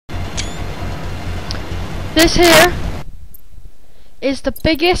This here is the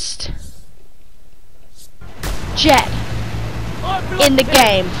biggest jet in the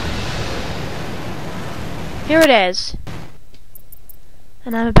game. Here it is.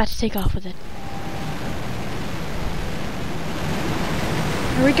 And I'm about to take off with it.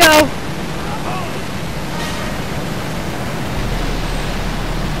 Here we go.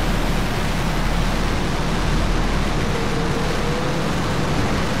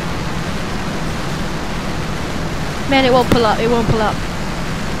 Man, it won't pull up, it won't pull up.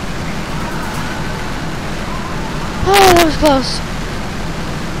 Oh, that was close.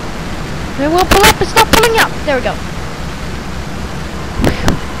 It won't pull up, it's not pulling up. There we go.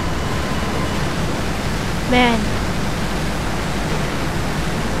 Man.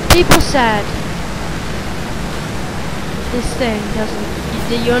 People said this thing doesn't,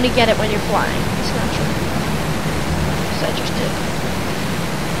 you only get it when you're flying. It's not true. So I just did.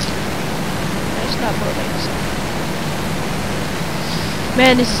 It's not moving, so.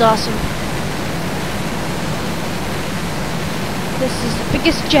 Man, this is awesome. This is the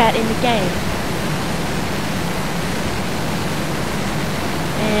biggest jet in the game.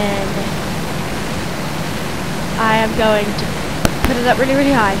 And I am going to put it up really,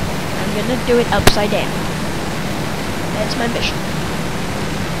 really high. I'm going to do it upside down. That's my mission.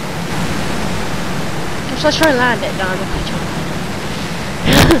 So let's try and land it. No, I'm not going to try and land it.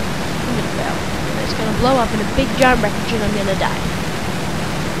 I'm going to fail. It's going to blow up in a big giant wreckage and I'm going to die.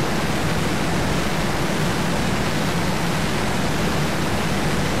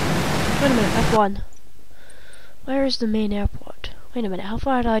 Wait a minute, F1. Where is the main airport? Wait a minute, how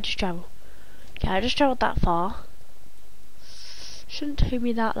far did I just travel? Okay, I just traveled that far. Shouldn't take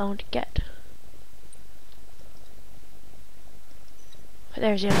me that long to get. But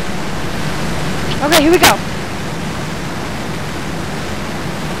there's the airport. Okay, here we go.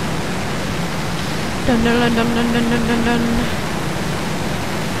 Dun dun dun dun dun dun dun dun.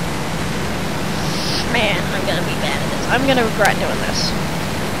 Man, I'm gonna be bad at this. I'm gonna regret doing this.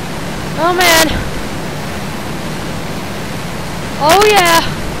 Oh man! Oh yeah!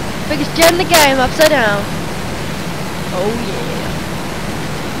 Biggest jet in the game, upside down. Oh yeah!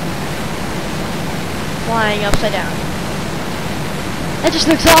 Flying upside down. That just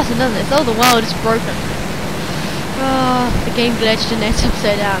looks awesome, doesn't it? Oh, the world is broken. Oh, the game glitched and it's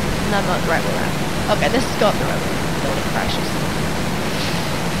upside down. And I'm not the right way around. Okay, this has got the right way around. Don't want to crash this thing.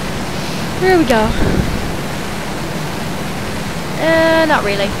 Here we go. Not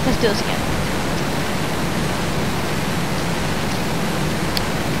really. Let's do this again.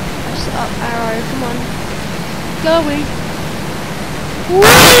 Press the up arrow, come on. Go we.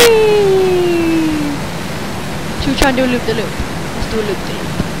 Whee! Should we try and do a loop-de-loop? Let's do a loop-de-loop.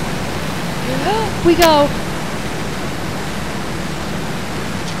 We go!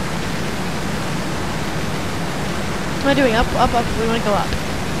 What am I doing? Up, up, up. We want to go up.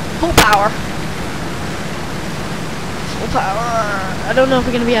 Full power. Full power. I don't know if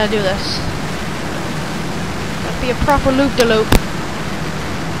we're going to be able to do this. Gotta be a proper loop-de-loop.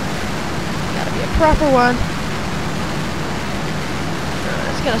 Gotta be a proper one.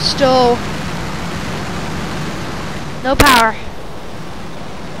 It's gonna stall. No power.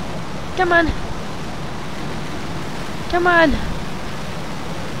 Come on. Come on.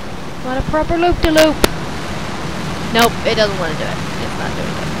 Want a proper loop-de-loop. Nope, it doesn't want to do it. It's not doing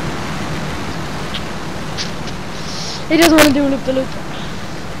it. It doesn't want to do a loop-de-loop.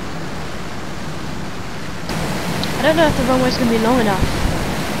 I don't know if the runway's going to be long enough.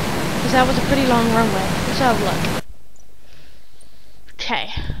 Because that was a pretty long runway. Let's have a look.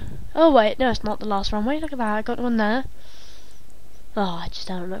 Okay. Oh wait, no, it's not the last runway. Look at that, I got one there. Oh, I just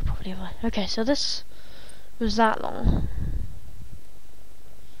don't look properly. Okay, so this was that long.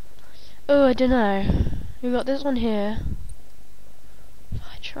 Oh, I don't know. We got this one here. If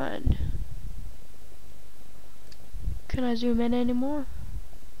I try and... Can I zoom in anymore?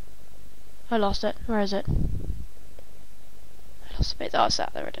 I lost it. Where is it? I lost it. Oh, it's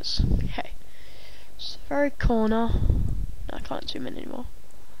that. There it is. Okay. It's the very corner. No, I can't zoom in anymore.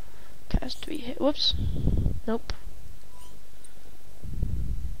 Okay, it has to be here. Whoops. Nope.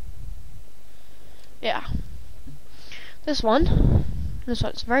 Yeah. This one. This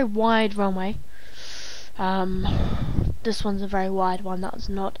one's a very wide runway. This one's a very wide one. That one's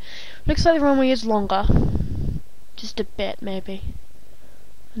not. Looks like the runway is longer. Just a bit, maybe.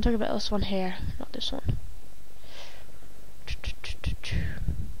 I'm talking about this one here, not this one.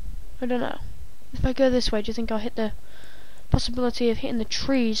 I don't know. If I go this way, do you think I'll hit the possibility of hitting the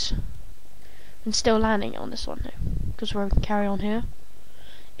trees and still landing on this one now? Because we can carry on here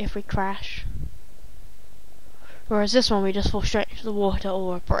if we crash. Whereas this one we just fall straight into the water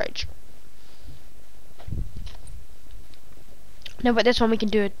or a bridge. No, but this one we can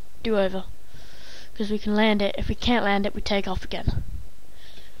do over. Because we can land it. If we can't land it, we take off again.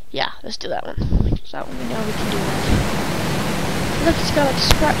 Yeah, let's do that one. So that one we know we can do that. Look, it's got like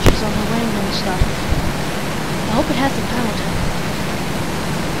scratches on the wing and stuff. I hope it has the power to.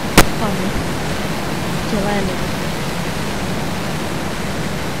 Pardon me. To land it.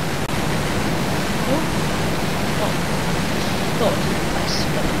 Oh. Thought it was a place,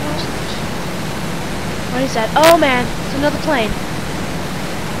 but it wasn't. What is that? Oh man, it's another plane.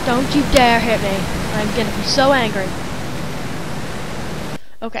 Don't you dare hit me. I'm gonna be so angry.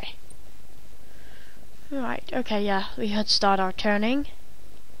 Okay. Alright, okay, yeah, we had start our turning.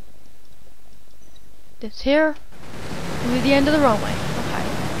 This here will be the end of the runway. Okay.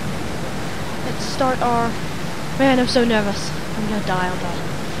 Let's start our... Man, I'm so nervous. I'm gonna die on that.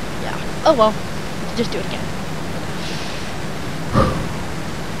 Yeah. Oh well. Let's just do it again.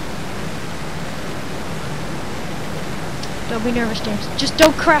 Don't be nervous, James. Just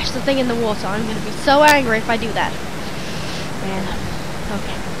don't crash the thing in the water. I'm gonna be so angry if I do that. Man.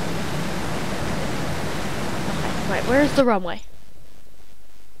 Okay. Okay, right, where's the runway?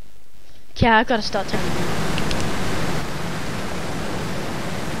 Yeah, I've gotta start turning.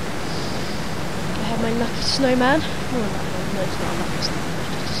 I have my lucky snowman. Oh, no, it's not a lucky snowman. It's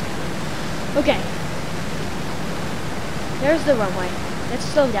just a snowman. Okay. There's the runway. Let's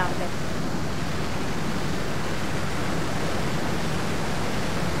slow down a bit.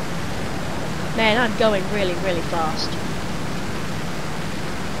 Man, I'm going really, really fast.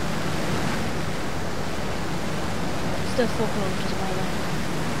 Still 4 kilometers away though.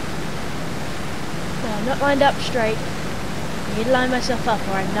 No, I'm not lined up straight. I need to line myself up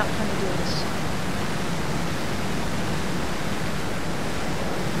or I'm not going to do this.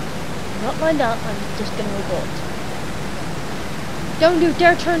 I'm not lined up, I'm just going to abort. Don't you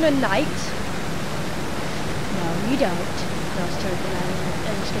dare turn at night. No, you don't. No, it's turning at night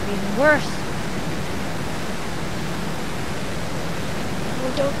and it's going to be even worse.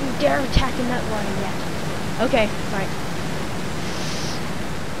 Don't you dare attack in that water yet. Okay, right.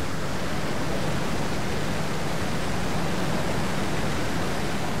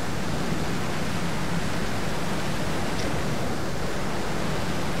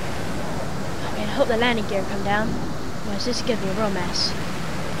 Okay, I hope the landing gear come down. Otherwise this is gonna be a real mess.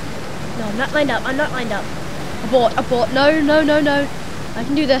 No, I'm not lined up, I'm not lined up. Abort, abort, no, no, no, no. I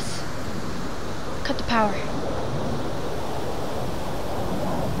can do this. Cut the power.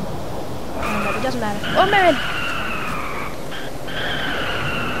 It doesn't matter. Oh man!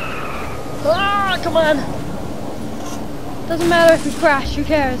 Ah, come on! Doesn't matter if we crash, who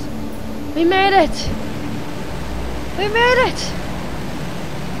cares? We made it! We made it!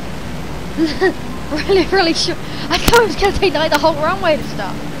 Really, really sure. I thought it was gonna take like the whole runway to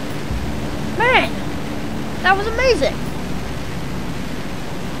stop. Man! That was amazing!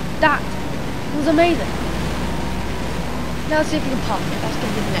 That was amazing. Now let's see if we can pump it. That's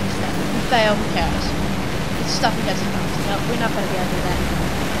going to be the next step. If we fail, who cares? It's stuff we get to know. No, we're not going to be able to do that.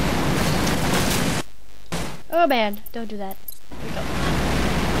 Oh man, don't do that. Here we go.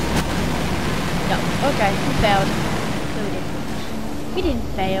 No, okay, we failed. No, we didn't. We didn't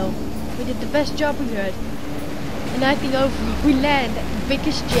fail. We did the best job we could. And I think overall we land the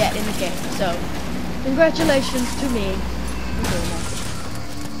biggest jet in the game. So, congratulations to me. We're doing that.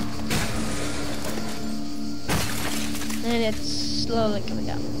 And it's slowly coming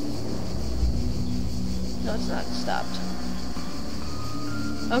down. No, it's not. It stopped.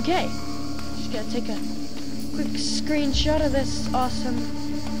 Okay. Just gotta take a quick screenshot of this awesome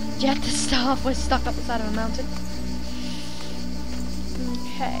jet to stop. We're stuck up the side of a mountain.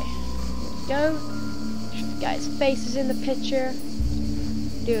 Okay. Here we go. The guy's face is in the picture.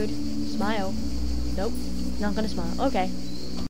 Dude, smile. Nope. Not gonna smile. Okay.